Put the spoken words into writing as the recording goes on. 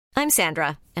I'm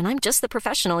Sandra, and I'm just the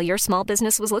professional your small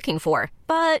business was looking for.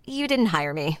 But you didn't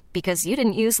hire me because you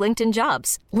didn't use LinkedIn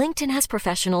Jobs. LinkedIn has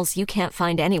professionals you can't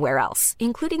find anywhere else,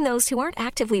 including those who aren't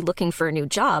actively looking for a new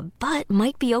job, but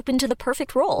might be open to the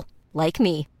perfect role, like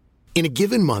me. In a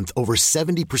given month, over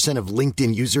 70% of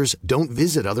LinkedIn users don't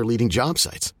visit other leading job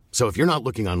sites. So if you're not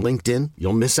looking on LinkedIn,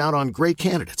 you'll miss out on great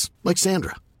candidates like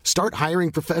Sandra. Start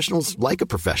hiring professionals like a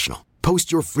professional.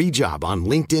 Post your free job on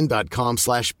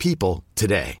linkedin.com/people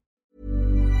today.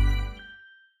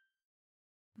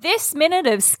 This minute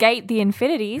of Skate the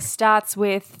Infinity starts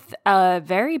with a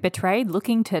very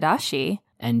betrayed-looking Tadashi.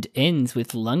 And ends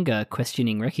with Lunga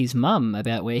questioning Reki's mum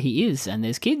about where he is, and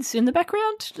there's kids in the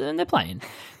background, and they're playing.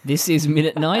 This is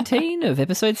minute 19 of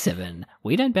episode 7.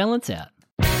 We don't balance out.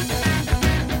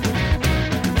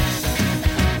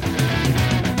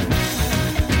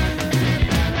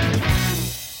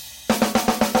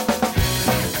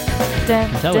 Dun,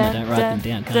 You can tell when I don't write them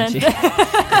down, can't you?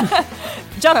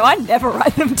 Jono, I never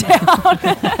write them down.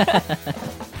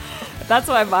 That's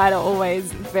why mine are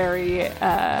always very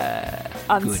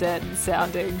uncertain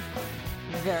sounding.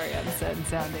 Very uncertain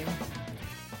sounding.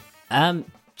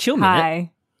 Chill minute.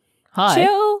 Hi.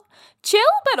 Chill,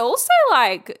 but also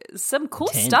like some cool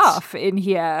Tense. stuff in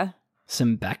here.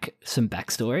 Some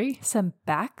backstory. Some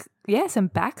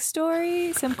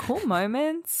backstory, some cool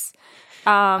moments.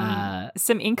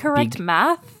 Some incorrect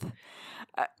math.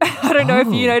 I don't know if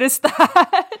you noticed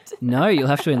that. No, you'll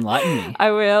have to enlighten me.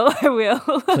 I will.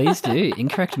 Please do.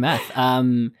 Incorrect math.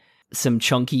 Some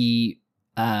chonky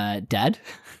dad.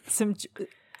 Some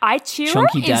Aichiro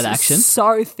Chonky dad is action.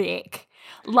 so thick.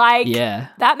 Like, Yeah.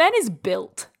 that man is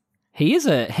built. He is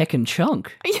a heckin' chonk.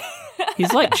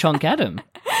 He's like Chonk Adam.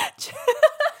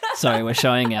 Sorry, we're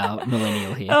showing our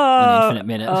millennial here on Infinite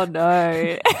Minute. Oh,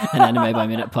 no. An anime by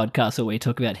minute podcast where we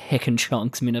talk about heckin'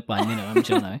 chonks minute by minute. I'm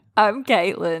Jono. I'm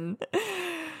Caitlin.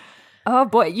 Oh,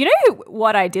 boy. You know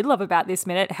what I did love about this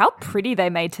minute? How pretty they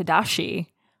made Tadashi.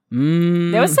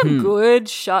 Mm-hmm. There were some good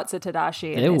shots of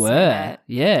Tadashi in There this were. minute.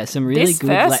 Yeah, some really This good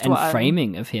first and one.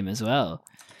 framing of him as well.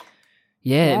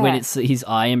 Yeah, when it's his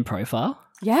eye in profile.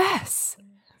 Yes.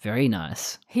 Very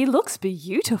nice. He looks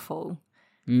beautiful.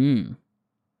 Mm.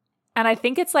 And I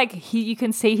think it's like you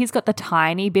can see he's got the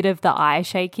tiny bit of the eye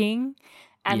shaking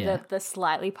and Yeah. the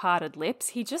slightly parted lips.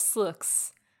 He just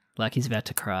looks, Like he's about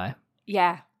to cry.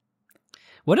 yeah.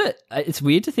 It's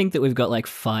weird to think that we've got like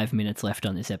 5 minutes left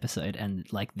on this episode and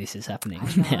like this is happening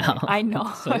now. I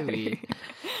know. So weird.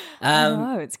 I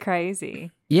know, it's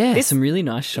crazy. Yeah, This- some really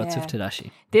nice shots yeah. of Tadashi.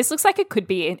 This looks like it could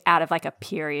be out of like a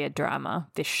period drama,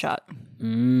 this shot.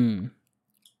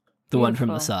 The one from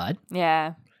the Beautiful. side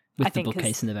Yeah. with I the think 'cause-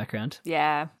 bookcase in the background.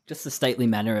 Yeah. Just the stately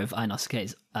manner of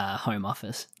Inosuke's home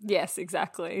office. Yes,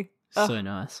 exactly. So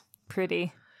nice.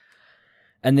 Pretty.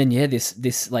 And then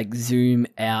this like zoom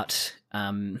out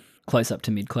close up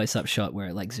to mid close up shot where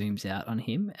it like zooms out on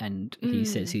him and he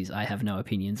says I have no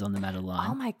opinions on the matter Oh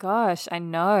line. my gosh, I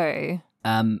know.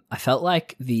 I felt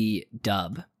like the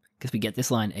dub, because we get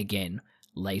this line again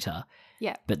later.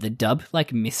 Yeah. But the dub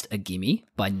like missed a gimme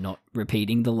by not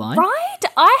repeating the line. Right?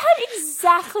 I had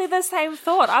exactly the same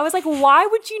thought. I was like, why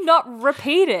would you not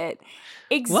repeat it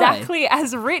exactly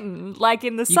as written, like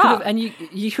in the You could sub? have, and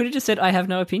you could have just said I have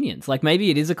no opinions. Like maybe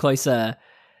it is a closer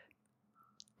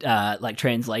like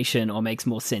translation or makes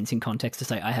more sense in context to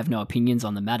say I have no opinions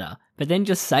on the matter. But then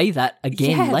just say that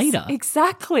again Yes, later.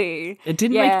 Exactly. It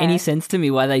didn't Yeah. make any sense to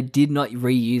me why they did not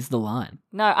reuse the line.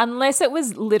 No, unless it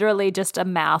was literally just a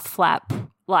mouth flap,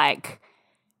 like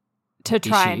to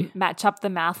try Issue. and match up the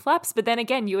mouth flaps. But then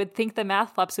again, you would think the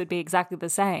mouth flaps would be exactly the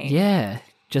same. Yeah,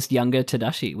 just younger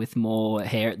Tadashi with more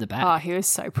hair at the back. Oh, he was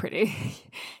so pretty.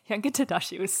 Younger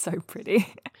Tadashi was so pretty.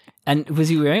 And was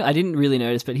he wearing, I didn't really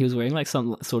notice, but he was wearing like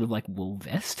some sort of like wool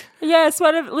vest. Yeah,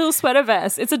 little sweater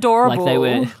vest. It's adorable.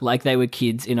 Like they were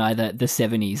kids in either the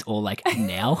 70s or like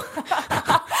now.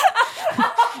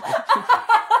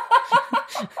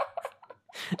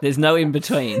 There's no in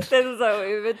between. There's no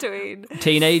in between.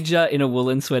 Teenager in a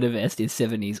woolen sweater vest is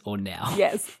 70s or now.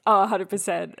 Yes. Oh,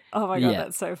 100%. Oh my God, Yeah.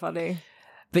 that's so funny.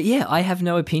 But yeah, I have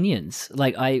no opinions.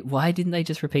 Like why didn't they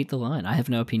just repeat the line? I have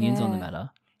no opinions on the Yeah. matter.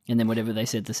 And then whatever they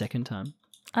said the second time.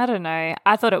 I don't know.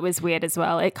 I thought it was weird as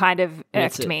well. It kind of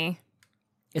That's irked it. me.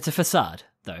 It's a facade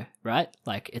though, right?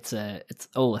 Like it's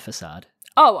all a facade.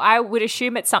 Oh, I would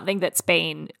assume it's something that's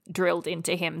been drilled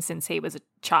into him since he was a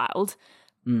child.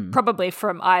 Probably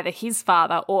from either his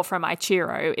father or from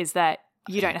Ichiro, is that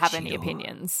you don't have any Ichiro.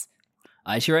 opinions.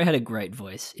 Ichiro had a great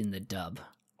voice in the dub.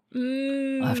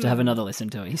 Mm. I have to have another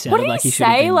listen to it. He What sounded did like he he should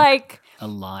have say? been Like, a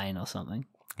line or something.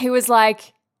 he was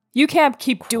like, You can't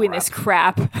keep doing this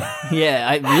crap.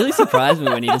 Yeah, it really surprised me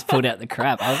when he just pulled out the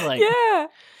crap. I was like, Yeah.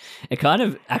 It kind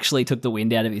of actually took the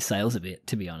wind out of his sails a bit,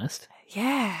 to be honest.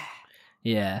 Yeah.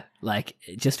 Yeah, like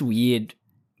just weird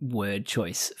word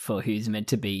choice for who's meant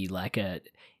to be like a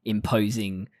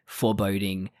imposing,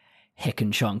 foreboding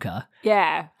heckenchonker.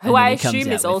 Yeah. And Who then I he comes assume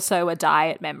out is with- also a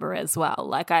Diet member as well.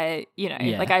 Like I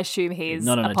assume he's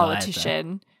Not on a diet,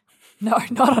 politician. No,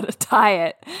 not on a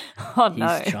diet. Oh no.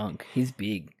 He's chunk. He's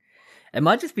big. It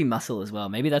might just be muscle as well.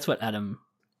 Maybe that's what Adam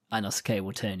Inosuke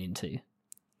will turn into.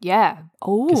 Yeah.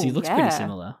 Oh, Because he looks pretty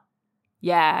similar.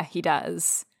 Yeah, he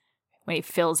does. When he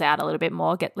fills out a little bit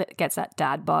more, gets that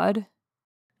dad bod.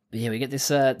 But yeah, we get this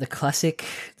the classic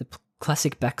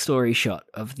backstory shot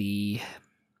of the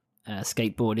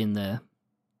skateboard in the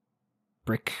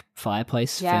brick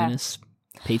fireplace furnace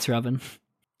pizza oven.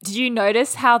 Did you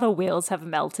notice how the wheels have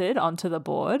melted onto the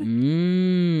board?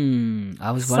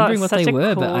 I was wondering what they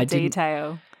were, but I didn't.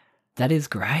 Detail. That is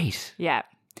great. Yeah.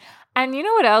 And you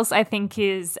know what else I think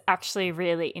is actually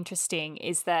really interesting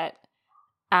is that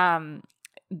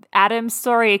Adam's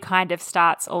story kind of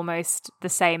starts almost the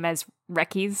same as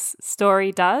Reki's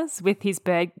story does, with his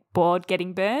board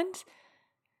getting burned.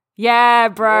 Yeah,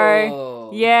 bro.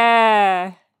 Whoa.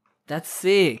 Yeah. That's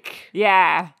sick.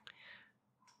 Yeah.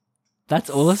 That's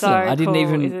awesome. So I didn't cool,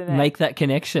 even isn't it? make that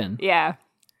connection. Yeah.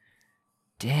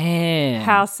 Damn.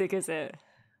 How sick is it?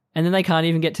 And then they can't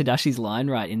even get Tadashi's line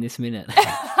right in this minute.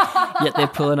 Yet they're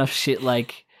pulling off shit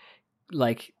like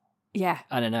Yeah.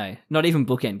 I don't know, not even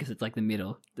bookend because it's like the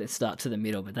middle. They start to the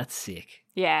middle, but that's sick.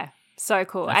 Yeah. So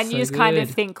cool. That's and you so just kind of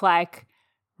good. think like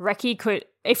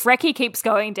if Reki keeps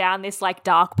going down this like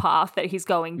dark path that he's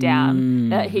going down,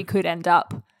 that he could end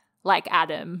up like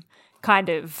Adam kind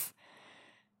of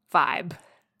vibe.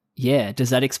 Yeah, does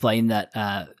that explain that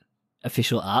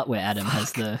official art where Adam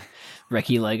has the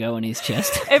Reki logo on his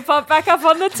chest? It popped back up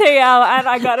on the TL and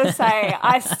I gotta say,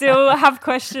 I still have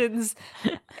questions.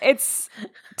 It's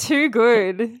too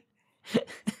good.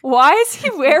 Why is he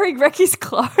wearing Reki's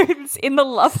clothes in the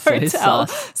Love So Hotel,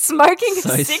 sus. smoking So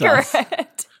a sus.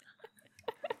 cigarette?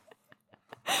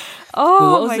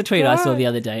 Well, what was my the tweet I saw God. the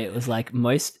other day? It was like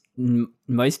most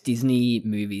Disney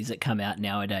movies that come out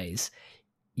nowadays,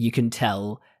 you can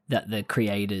tell that the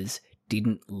creators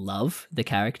didn't love the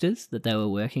characters that they were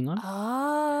working on.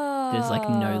 Oh. There's like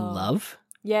no love.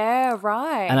 Yeah,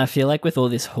 right. And I feel like with all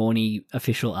this horny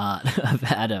official art of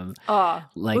Adam,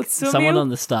 like Utsumi someone on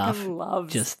the staff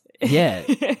loves just, yeah,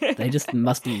 they just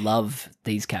must love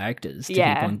these characters to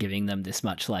Yeah. keep on giving them this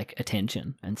much like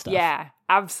attention and stuff. Yeah,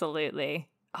 absolutely.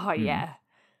 Oh, Hmm. yeah.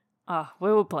 Oh,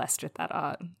 we were blessed with that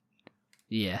art.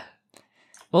 Yeah.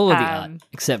 All of the art,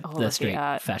 except all the of the street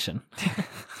art. fashion.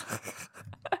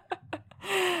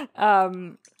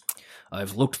 Um,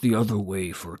 I've looked the other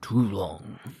way for too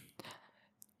long.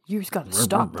 you got to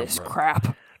stop this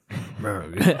crap.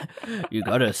 You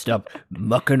gotta stop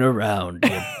mucking around,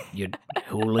 you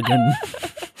hooligan.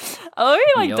 Oh,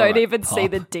 you like You're don't a even see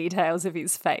pop. the details of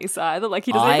his face either. Like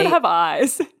he doesn't even I- have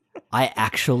eyes. I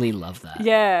actually love that.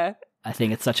 Yeah. I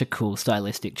think it's such a cool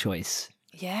stylistic choice.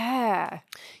 Yeah.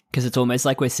 Because it's almost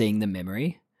like we're seeing the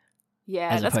memory Yeah,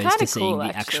 as that's opposed kind to of seeing cool,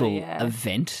 the actually, actual yeah.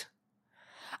 event.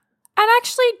 And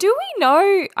actually, do we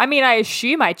know? I mean, I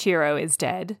assume Ichiro is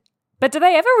dead, but do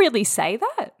they ever really say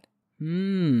that?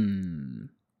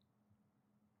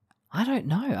 I don't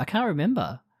know. I can't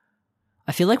remember.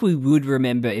 I feel like we would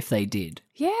remember if they did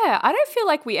Yeah, I don't feel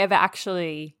like we ever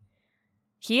actually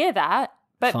hear that.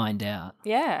 But find out.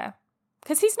 yeah,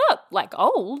 because he's not like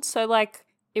old, so like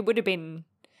it would have been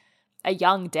a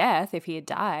young death if he had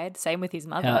died. Same with his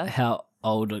mother. How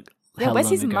old? Yeah, How where's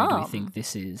long his ago do we mum? think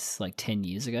this is? Like 10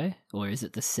 years ago, or is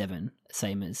it the 7,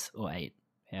 same as or 8,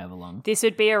 however long? This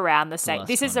would be around the same. last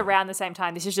This is one. around the same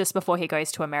time. This is just before he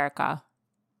goes to America.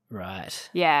 Right.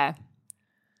 Yeah.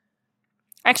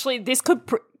 Actually, this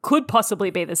could possibly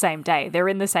be the same day. They're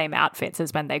in the same outfits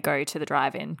as when they go to the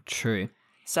drive-in. True.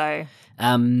 So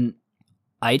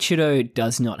Aichiro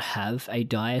does not have a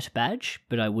diet badge,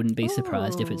 but I wouldn't be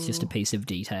surprised if it's just a piece of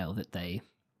detail that they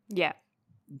yeah,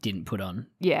 didn't put on,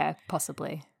 yeah,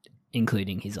 possibly.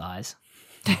 including his eyes.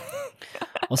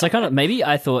 Also, kind of, maybe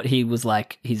I thought he was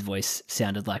like, his voice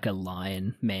sounded like a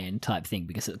lion man type thing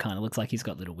because it kind of looks like he's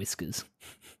got little whiskers.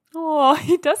 Oh,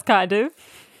 he does kind of.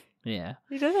 Yeah.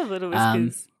 He does have little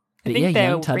whiskers. I But think yeah, they're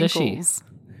young Tadashi. wrinkles.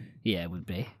 Yeah, it would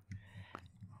be.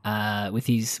 With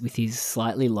his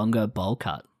slightly longer bowl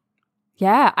cut.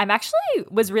 Yeah, I'm actually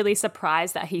was really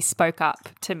surprised that he spoke up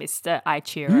to Mr.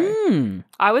 Ichiro.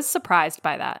 I was surprised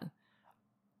by that.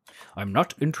 I'm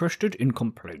not interested in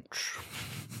complaints.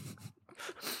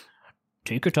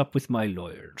 Take it up with my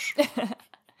lawyers.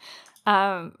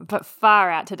 But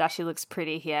far out, Tadashi looks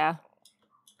pretty here.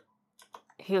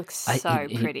 He looks so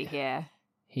pretty here.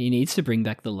 He needs to bring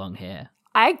back the long hair.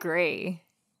 I agree.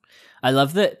 I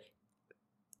love that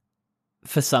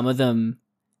for some of them,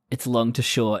 it's long to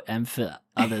short, and for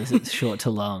others, it's short to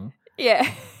long.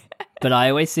 Yeah. But I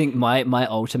always think my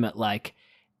ultimate like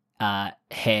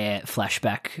hair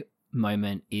flashback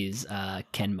moment is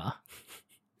Kenma.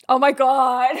 Oh my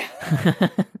god.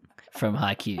 From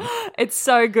Haikyuu. It's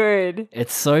so good.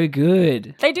 It's so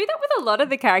good. They do that with a lot of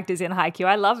the characters in Haikyuu.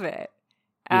 I love it.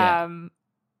 Yeah.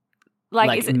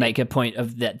 Like make a point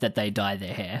of that they dye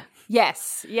their hair.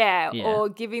 Yes, yeah. Or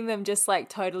giving them just like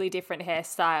totally different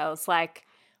hairstyles. Like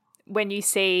when you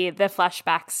see the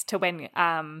flashbacks to when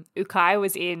Ukai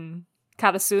was in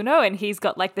Karasuno and he's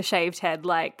got like the shaved head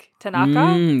like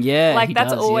Tanaka. Yeah, like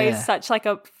that's always such like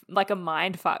a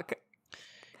mind fuck.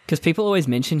 Because people always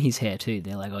mention his hair too.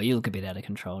 They're like, "Oh, you look a bit out of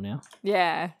control now."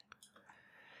 Yeah,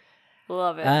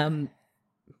 love it.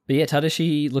 But yeah,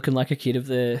 Tadashi looking like a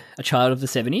child of the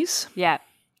 70s. Yeah,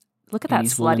 look at that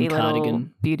slutty little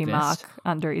beauty mark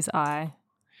under his eye.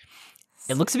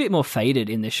 It looks a bit more faded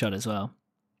in this shot as well.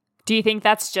 Do you think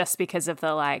that's just because of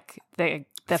the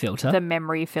filter, the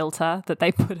memory filter that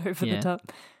they put over the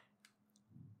top?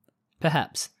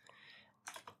 Perhaps.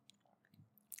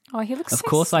 Oh, he looks. Of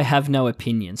course, I have no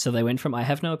opinion. So they went from "I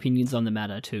have no opinions on the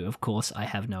matter" to "Of course, I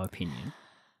have no opinion."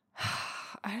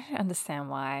 I don't understand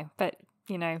why, but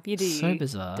you know, you do so you.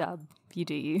 Bizarre. Dub, you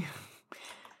do you.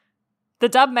 The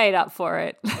dub made up for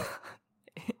it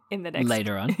in the next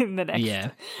later on. In the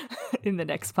next, in the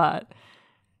next part.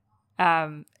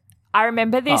 I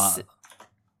remember this.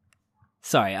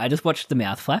 Sorry, I just watched the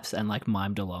mouth flaps and like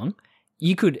mimed along.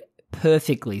 You could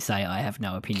perfectly say "I have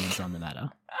no opinions on the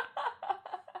matter."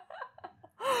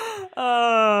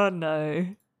 Oh no,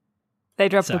 they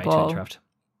dropped the ball. To interrupt.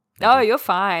 Oh, you're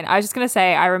fine. I was just gonna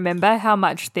say, I remember how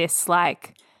much this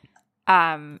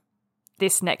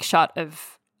this next shot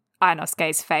of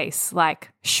Inosuke's face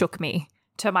shook me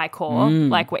to my core.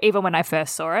 Like even when I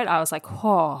first saw it, I was like,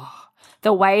 oh,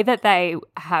 the way that they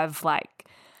have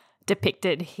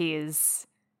depicted his,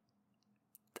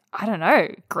 I don't know,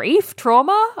 grief,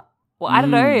 trauma. Well, I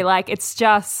don't know. It's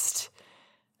just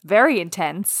very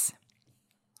intense.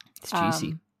 It's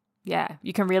juicy. Yeah,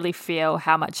 you can really feel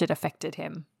how much it affected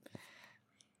him.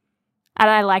 And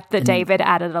I like that David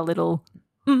added a little.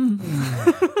 You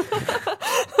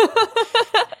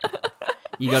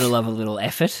got to love a little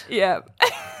effort. Yeah.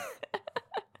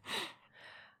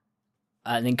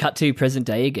 And then cut to present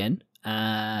day again,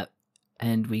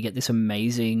 and we get this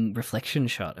amazing reflection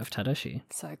shot of Tadashi.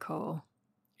 So cool.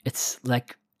 It's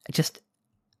just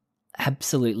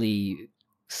absolutely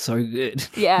so good.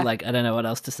 Yeah. I don't know what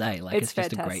else to say. It's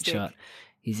just fantastic. A great shot.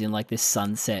 He's in this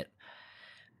sunset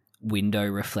window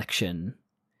reflection,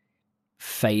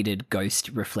 faded ghost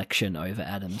reflection over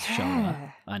Adam's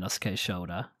shoulder, Inosuke's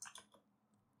shoulder.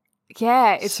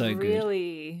 Yeah, it's so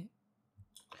really good.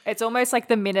 It's almost like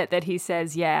the minute that he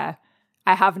says, "Yeah,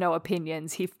 I have no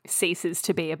opinions," he ceases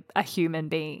to be a human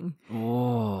being.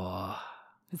 Oh.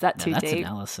 Is that too that's deep?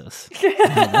 Analysis.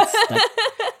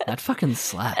 That fucking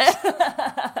slaps.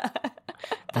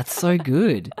 That's so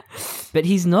good. But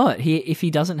he's not. If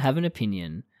he doesn't have an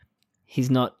opinion,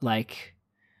 he's not Yeah.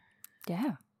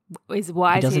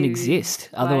 Why he doesn't exist.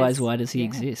 Otherwise, why does he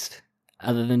exist?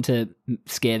 Other than to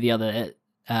scare the other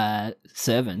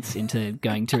servants into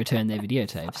going to return their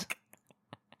videotapes.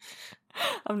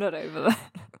 I'm not over that.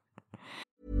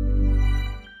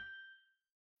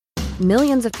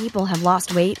 Millions of people have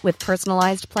lost weight with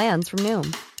personalized plans from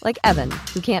Noom. Like Evan,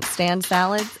 who can't stand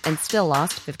salads and still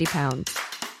lost 50 pounds.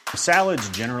 Salads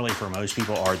generally for most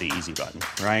people are the easy button,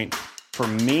 right? For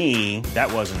me,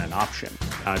 that wasn't an option.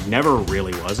 I never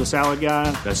really was a salad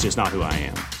guy. That's just not who I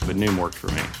am. But Noom worked for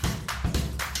me.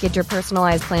 Get your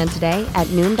personalized plan today at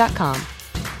Noom.com.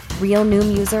 Real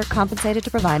Noom user compensated to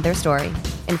provide their story.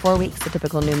 In 4 weeks, the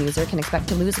typical Noom user can expect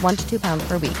to lose 1 to 2 pounds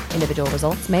per week. Individual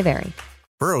results may vary.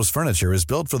 Burrow's furniture is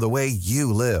built for the way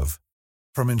you live.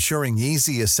 From ensuring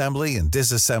easy assembly and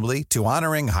disassembly to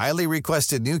honoring highly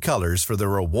requested new colors for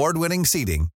their award-winning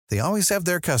seating, they always have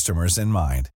their customers in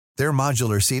mind. Their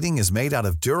modular seating is made out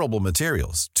of durable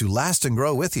materials to last and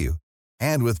grow with you.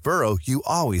 And with Burrow, you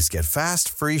always get fast,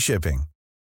 free shipping.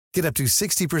 Get up to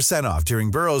 60% off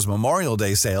during Burrow's Memorial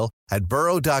Day sale at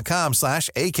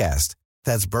burrow.com/ACAST.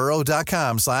 That's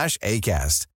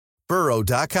burrow.com/ACAST.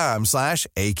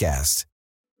 burrow.com/ACAST.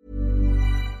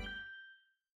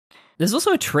 There's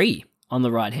also a tree on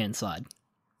the right-hand side.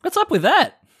 What's up with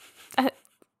that? What's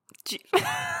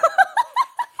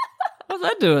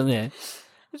that doing there?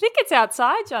 I think it's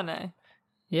outside, Jono.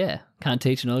 Yeah, can't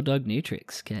teach an old dog new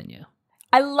tricks, can you?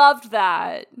 I loved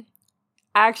that.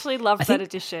 I actually loved that think-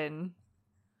 addition.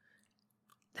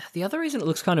 The other reason it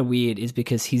looks kind of weird is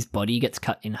because his body gets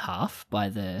cut in half by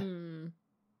the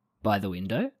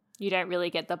window. You don't really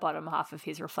get the bottom half of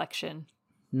his reflection.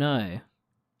 No.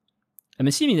 I'm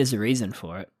assuming there's a reason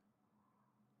for it.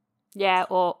 Yeah,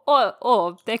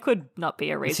 or there could not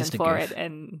be a reason just a for goof. it,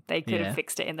 and they could Yeah. have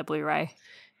fixed it in the Blu-ray.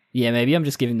 Yeah, maybe I'm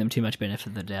just giving them too much benefit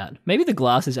of the doubt. Maybe the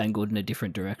glass is angled in a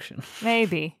different direction.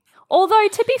 Maybe. Although,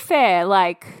 to be fair,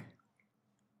 like,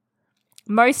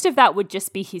 most of that would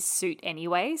just be his suit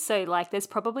anyway, so, like, there's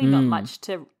probably not much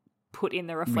to put in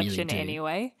the reflection do.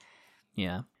 anyway.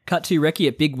 Yeah. Cut to Reki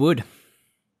at Big Wood.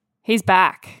 He's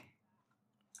back.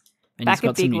 And Back he's got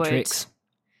at some Big new Wood. tricks.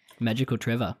 Magical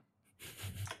Trevor.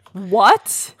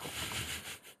 What?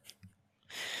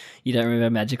 You don't remember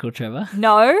Magical Trevor?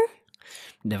 No?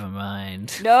 Never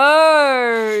mind.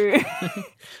 No!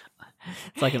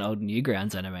 It's like an old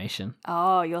Newgrounds animation.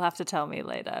 Oh, you'll have to tell me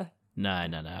later. No,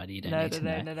 you don't need to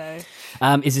know.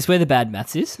 No. Is this where the bad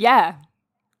maths is? Yeah.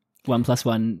 1 +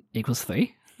 1 =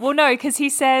 3? Well, no, because he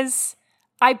says,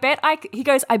 I bet I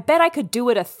could do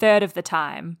it a third of the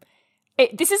time.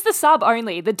 This is the sub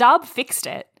only. The dub fixed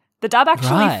it. The dub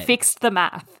actually Right. fixed the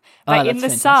math. Oh, But in the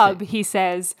that's sub, fantastic. he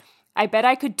says, I bet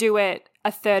I could do it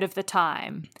a third of the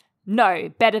time. No,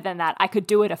 better than that. I could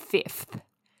do it a fifth.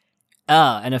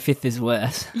 Ah, and a fifth is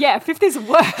worse. Yeah, a fifth is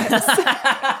worse.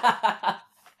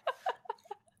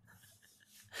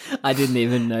 I didn't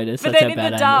even notice. But That's then how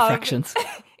in bad the I am at dub, fractions.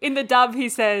 in the dub, he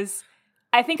says,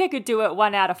 I think I could do it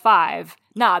 1 out of 5.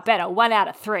 Nah, better, 1 out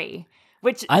of 3.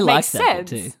 Which I liked makes that bit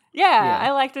sense. too. Yeah, Yeah.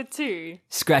 I liked it too.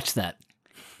 Scratch that.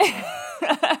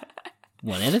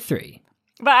 1 out of 3.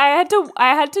 But I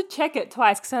had to check it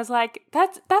twice because I was like,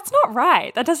 that's not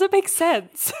right. That doesn't make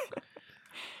sense.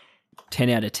 10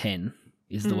 out of 10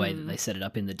 is the way that they set it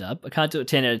up in the dub. I can't do it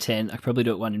 10 out of 10. I could probably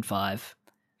do it 1 in 5.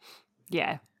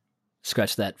 Yeah.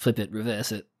 Scratch that, flip it,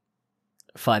 reverse it.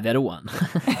 5 out of 1. 5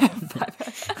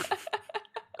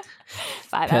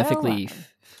 Perfectly. out of 1.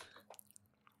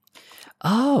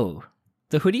 Oh,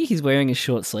 the hoodie he's wearing is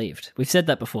short sleeved. We've said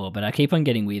that before, but I keep on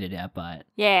getting weirded out by it.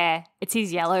 Yeah, it's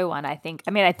his yellow one, I think.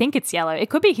 I mean, I think it's yellow. It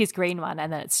could be his green one,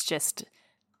 and then it's just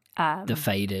The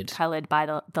faded. coloured by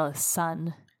the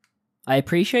sun. I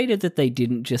appreciated that they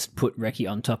didn't just put Reki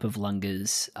on top of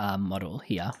Lunga's model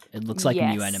here. It looks like new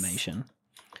Yes. animation.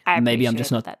 I Maybe I'm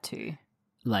just appreciated not- that too.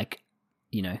 Like,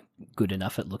 good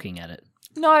enough at looking at it.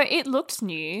 No, it looked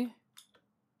new.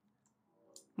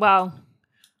 Well,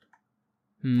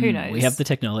 who knows? We have the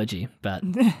technology, but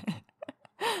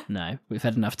no, we've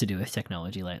had enough to do with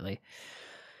technology lately.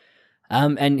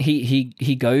 And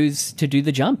he goes to do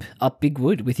the jump up Big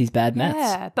Wood with his bad maths.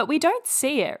 Yeah, but we don't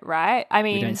see it, right? I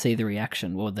mean, We don't see the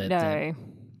reaction or no,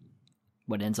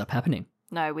 what ends up happening.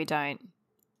 no, we don't.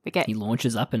 We get He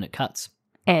launches up and it cuts.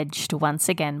 edged once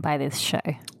again by this show.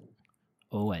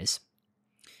 Always.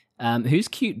 Whose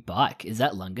cute bike? Is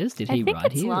that Lunga's? Did he I think ride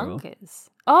it's here? or- Lunga's.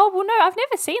 Oh, well, no, I've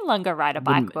never seen Lunga ride a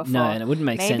bike Wouldn't- before. No, and it wouldn't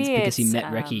make sense Maybe because he it's, met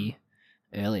Reki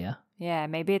earlier. Yeah,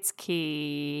 maybe it's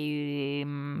Kimchi's.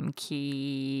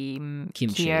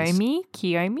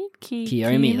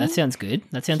 Kiyomi. That sounds good.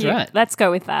 That sounds Ki- right. Let's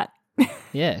go with that.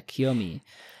 Yeah, Kiyomi.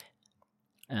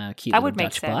 Cute That little would make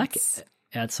Dutch bike sense.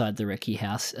 outside the Reki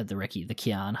house at the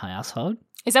Kian household.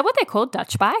 Is that what they're called,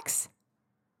 Dutch bikes?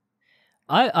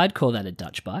 I'd call that a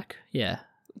Dutch bike. Yeah.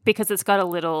 Because it's got a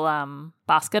little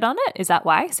basket on it? Is that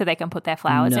why? So they can put their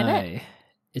flowers in it? No,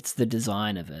 it's the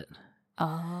design of it.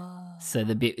 Oh. So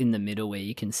the bit in the middle where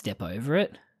you can step over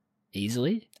it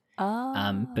easily.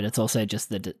 Oh. But it's also just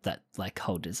that like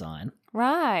whole design.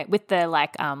 Right. With the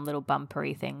like little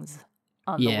bumpery things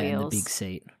on the Yeah, wheels. and the big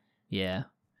seat. Yeah.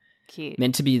 Cute.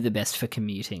 Meant to be the best for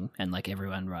commuting, and like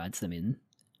everyone rides them in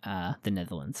the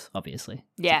Netherlands, obviously.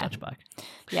 It's Yeah. a Dutch bike.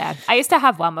 Yeah. I used to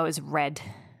have one that was red.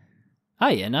 Oh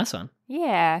yeah, nice one.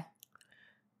 Yeah.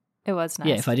 It was nice.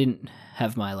 Yeah, if I didn't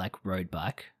have my like road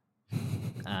bike,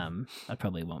 I'd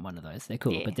probably want one of those. They're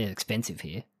cool, Yeah. but they're expensive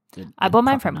here. I bought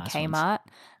mine proper from nice ones. Kmart,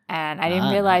 and I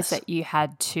didn't realize nice. that you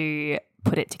had to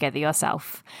put it together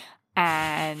yourself.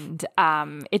 And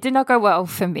it did not go well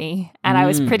for me, and I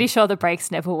was pretty sure the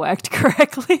brakes never worked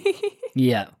correctly.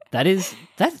 Yeah,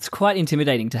 that's quite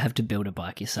intimidating to have to build a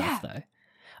bike yourself, though.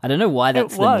 I don't know why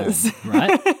that's the norm, was.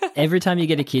 right? Every time you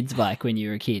get a kid's bike when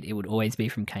you're a kid, it would always be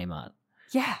from Kmart.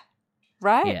 Yeah.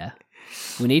 Right? Yeah.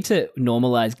 We need to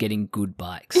normalize getting good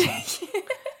bikes.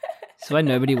 That's why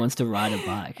nobody wants to ride a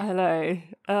bike. I know.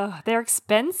 Oh, they're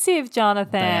expensive,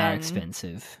 Jonathan. They are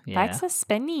expensive. Yeah. Bikes are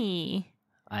spenny.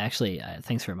 I actually,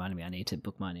 thanks for reminding me, I need to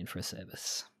book mine in for a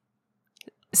service.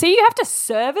 So you have to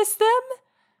service them?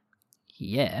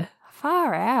 Yeah.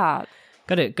 Far out.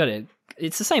 Got to.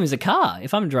 It's the same as a car.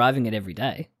 If I'm driving it every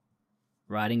day,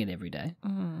 riding it every day,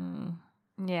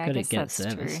 Yeah, I got to guess get it that's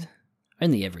serviced. true.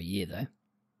 Only every year, though.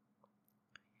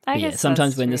 I But yeah, guess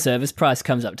sometimes that's when the true. service price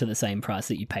comes up to the same price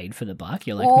that you paid for the bike,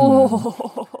 you're like,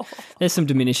 Oh, there's some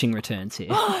diminishing returns here.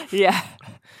 yeah.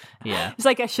 Yeah. It's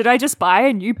like, should I just buy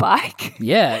a new bike?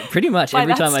 Yeah, pretty much. By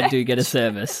Every that time I do stage. get a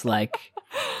service, like,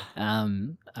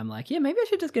 I'm like, yeah, maybe I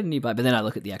should just get a new bike. But then I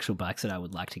look at the actual bikes that I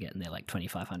would like to get, and they're like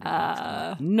 $2,500. I'm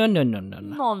like, no.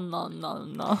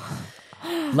 No.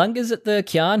 Lunga's at the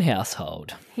Kian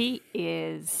household. He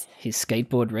is. His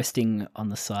skateboard resting on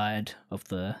the side of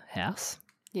the house.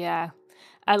 Yeah.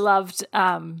 I loved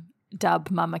dub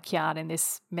Mama Kian in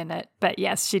this minute, but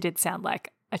yes, she did sound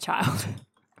like a child.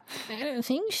 I don't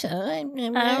think so. I'm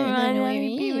I want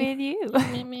to be with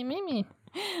you.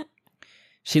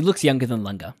 She looks younger than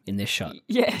Lunga in this shot.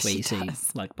 Yeah, where she you see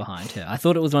does. like behind her. I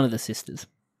thought it was one of the sisters.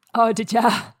 Oh, did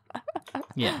ya?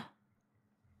 Yeah.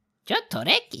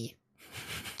 Jotoreki.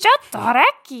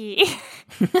 Jotoreki.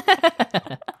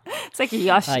 It's like a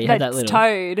Yoshi. Oh, you had That's that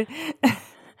little- Toad.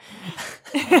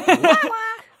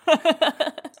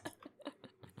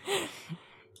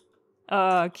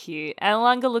 Oh, cute. And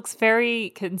Lunga looks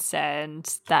very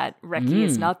concerned that Reki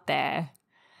is not there.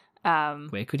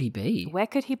 Where could he be? Where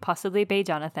could he possibly be,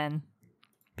 Jonathan?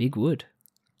 Big Wood.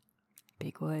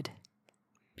 Big Wood.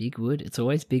 Big Wood. It's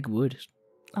always Big Wood.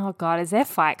 Oh, God, is there a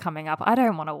fight coming up? I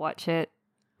don't want to watch it.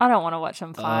 I don't want to watch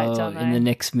them fight, Jonathan. In the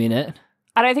next minute.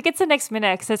 I don't think it's the next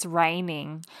minute because it's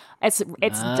raining. It's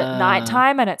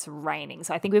nighttime and it's raining.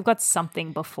 So I think we've got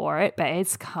something before it, but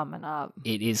it's coming up.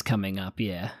 It is coming up,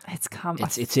 yeah. It's coming.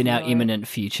 It's in our imminent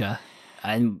future.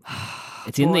 And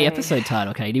it's in the Boy. episode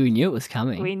title, Katie. We knew it was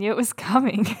coming. We knew it was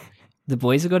coming. The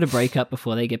boys have got to break up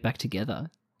before they get back together.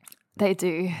 They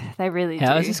do. They really do.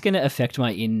 How is this going to affect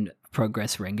my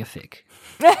in-progress Rengafic?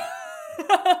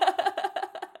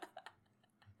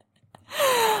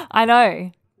 I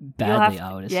know. Badly,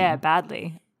 I would assume. Yeah,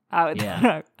 badly. I would.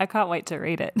 Yeah. I can't wait to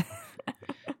read it.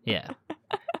 Yeah.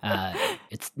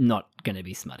 It's not going to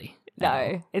be smutty. at all.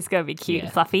 No, it's going to be cute, Yeah.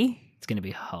 fluffy. It's going to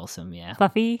be wholesome, yeah.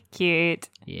 Fluffy, cute.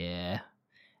 Yeah.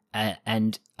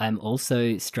 And I'm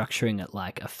also structuring it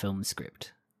like a film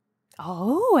script.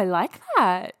 Oh, I like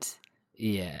that.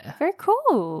 Yeah. Very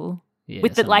cool. Yeah.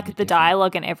 With the something a like bit the different.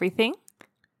 dialogue and everything.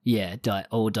 Yeah,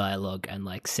 all dialogue and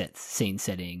like scene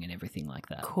setting and everything like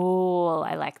that. Cool.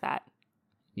 I like that.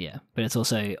 Yeah, but it's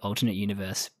also alternate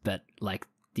universe, but like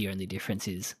the only difference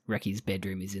is Reki's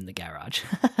bedroom is in the garage.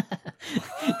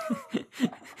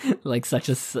 Like such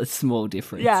a small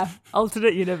difference. Yeah.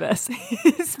 Alternate universe.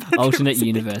 Alternate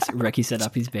universe, Reki set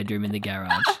up his bedroom in the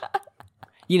garage.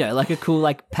 You know, like a cool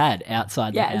like pad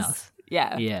outside the house.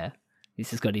 Yeah. Yeah. This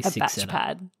has got his A six batch setup.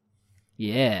 pad.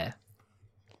 Yeah.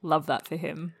 Love that for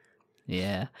him.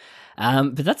 Yeah.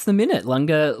 But that's the minute.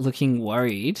 Lunga looking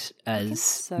worried as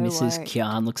so Mrs. worried.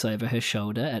 Kian looks over her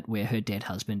shoulder at where her dead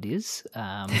husband is.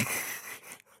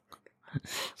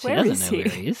 She Where doesn't is know he? where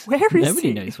he is. Where is Nobody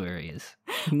he? knows where he is.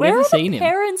 Where Never are seen the him.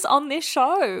 parents on this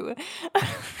show?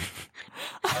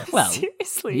 Well,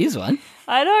 Seriously. Here's one.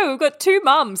 I know, we've got two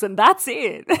mums and that's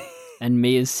it. And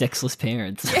Mia's sexless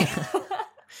parents.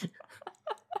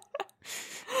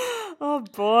 Oh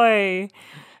boy.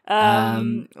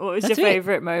 What was your that's it.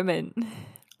 favourite moment?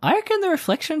 I reckon the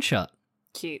reflection shot.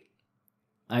 Cute.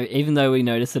 Even though we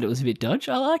noticed that it was a bit dodge,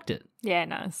 I liked it. Yeah,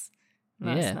 nice.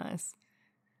 Yeah. Nice.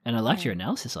 And I liked your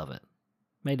analysis of it.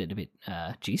 Made it a bit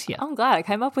juicier. I'm glad I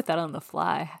came up with that on the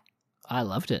fly. I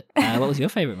loved it. What was your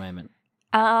favourite moment?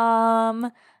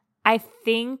 I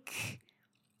think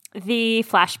the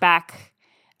flashback,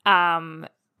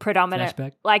 predominant.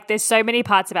 Flashback? Like, there's so many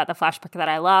parts about the flashback that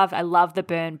I loved. I love the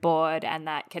burn board and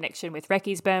that connection with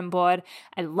Reki's burn board.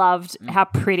 I loved how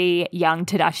pretty young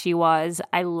Tadashi was.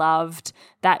 I loved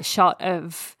that shot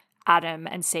of Adam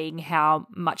and seeing how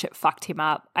much it fucked him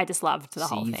up. I just loved the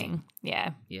whole Seething. thing.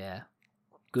 Yeah. Yeah.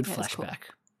 Good Yeah, it's cool. flashback.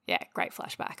 Yeah, great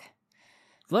flashback.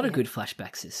 A lot of good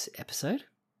flashbacks this episode.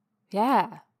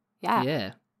 Yeah. Yeah.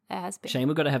 Yeah. It has been. Shame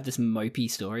we've got to have this mopey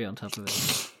story on top of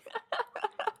it.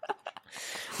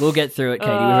 We'll get through it,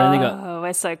 Katie. We've only got Oh,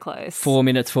 we're so close. 4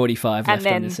 minutes 45 and left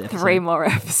on then this episode. 3 more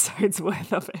episodes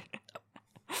worth of it.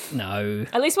 No.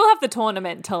 At least we'll have the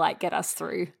tournament to like get us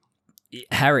through.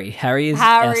 Harry is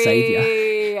our saviour.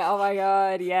 Harry! Oh my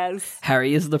god, yes.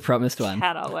 Harry is the promised one.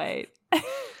 Cannot wait.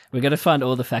 We've got to find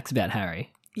all the facts about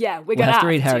Harry. Yeah, we're We'll gonna have to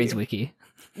read Harry's wiki.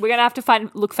 We're gonna have to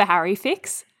look for Harry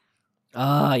fix.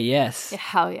 Ah, yes. Yeah,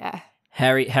 hell yeah.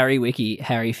 Harry Wiki,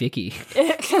 Harry Ficky.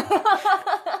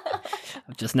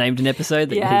 I've just named an episode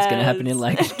that is going to happen in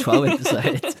like 12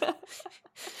 episodes.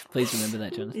 Please remember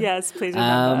that, Jonathan. Yes, please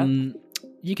remember.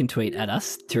 You can tweet at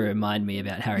us to remind me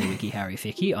about Harry Wiki, Harry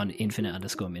Ficky on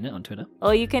 _minute on Twitter.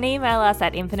 Or you can email us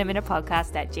at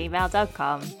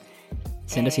infiniteminutepodcast@gmail.com.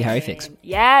 Send us your Harry fix.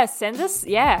 Yeah, send us,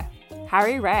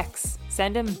 Harry Rex.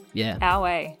 Send him our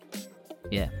way.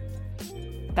 Yeah.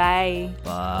 Bye.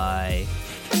 Bye.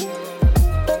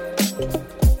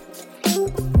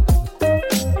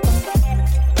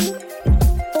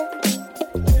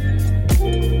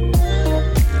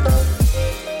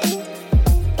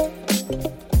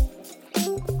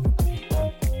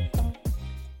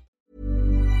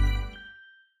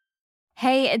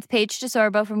 Hey, it's Paige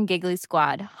DeSorbo from Giggly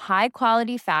Squad. High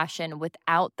quality fashion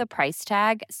without the price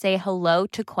tag. Say hello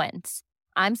to Quince.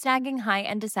 I'm snagging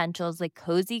high-end essentials like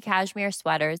cozy cashmere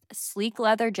sweaters, sleek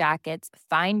leather jackets,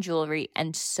 fine jewelry,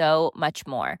 and so much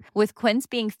more. With Quince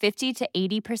being 50 to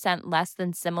 80% less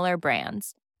than similar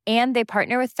brands. And they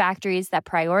partner with factories that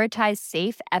prioritize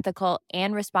safe, ethical,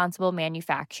 and responsible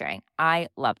manufacturing. I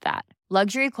love that.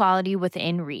 Luxury quality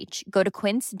within reach. Go to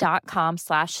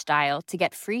quince.com/style to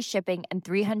get free shipping and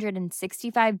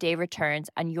 365-day returns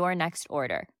on your next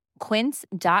order.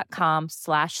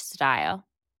 Quince.com/style.